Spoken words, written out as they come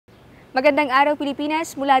Magandang araw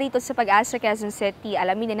Pilipinas, mula rito sa Pag-asa Quezon City,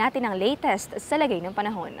 alamin na natin ang latest sa lagay ng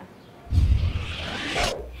panahon.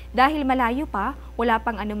 Dahil malayo pa, wala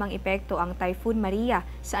pang anumang epekto ang Typhoon Maria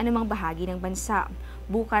sa anumang bahagi ng bansa.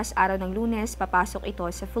 Bukas, araw ng Lunes, papasok ito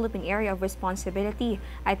sa Philippine Area of Responsibility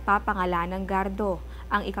at papangalan ng Gardo,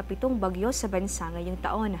 ang ika-7 bagyo sa bansa ngayong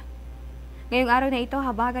taon. Ngayong araw na ito,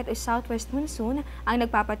 habagat o southwest monsoon ang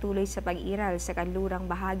nagpapatuloy sa pag-iral sa kanlurang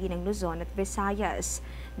bahagi ng Luzon at Visayas.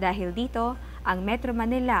 Dahil dito, ang Metro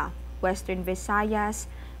Manila, Western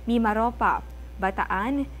Visayas, Mimaropa,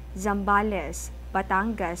 Bataan, Zambales,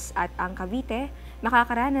 Batangas at ang Cavite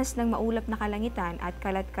makakaranas ng maulap na kalangitan at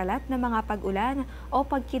kalat-kalat na mga pag-ulan o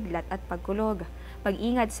pagkidlat at pagkulog.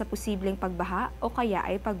 Pag-ingat sa posibleng pagbaha o kaya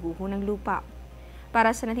ay pagguho ng lupa.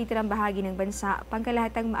 Para sa natitirang bahagi ng bansa,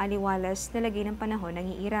 pangkalahatang maaliwalas na lagay ng panahon ang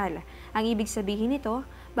iiral. Ang ibig sabihin nito,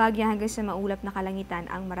 bahagya hanggang sa maulap na kalangitan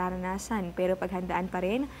ang mararanasan pero paghandaan pa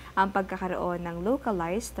rin ang pagkakaroon ng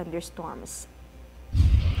localized thunderstorms.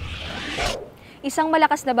 Isang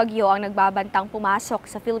malakas na bagyo ang nagbabantang pumasok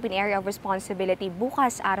sa Philippine Area of Responsibility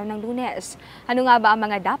bukas araw ng Lunes. Ano nga ba ang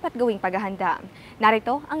mga dapat gawing paghahanda?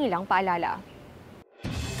 Narito ang ilang paalala.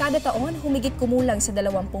 Kada taon, humigit kumulang sa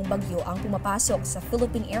 20 bagyo ang pumapasok sa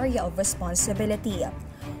Philippine Area of Responsibility.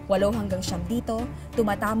 8 hanggang 9 dito,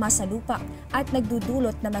 tumatama sa lupa at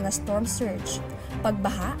nagdudulot ng mga storm surge,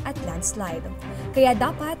 pagbaha at landslide. Kaya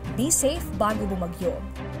dapat be safe bago bumagyo.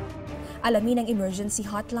 Alamin ang emergency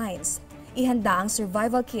hotlines. Ihanda ang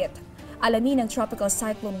survival kit. Alamin ang tropical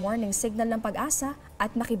cyclone warning signal ng Pag-asa at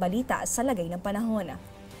makibalita sa lagay ng panahon.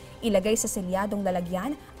 Ilagay sa selyadong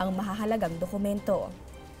lalagyan ang mahahalagang dokumento.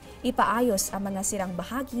 Ipaayos ang mga sirang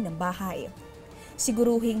bahagi ng bahay.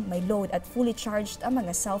 Siguruhing may load at fully charged ang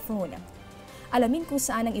mga cellphone. Alamin kung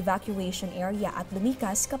saan ang evacuation area at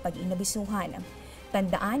lumikas kapag inabisuhan.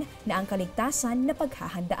 Tandaan na ang kaligtasan na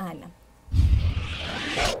paghahandaan.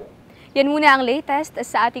 Yan muna ang latest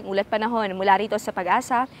sa ating ulat panahon. Mula rito sa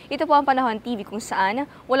Pag-asa, ito po ang Panahon TV kung saan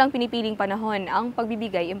walang pinipiling panahon ang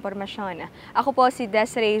pagbibigay impormasyon. Ako po si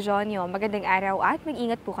DZRH News. Magandang araw at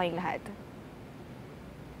mag-ingat po kayong lahat.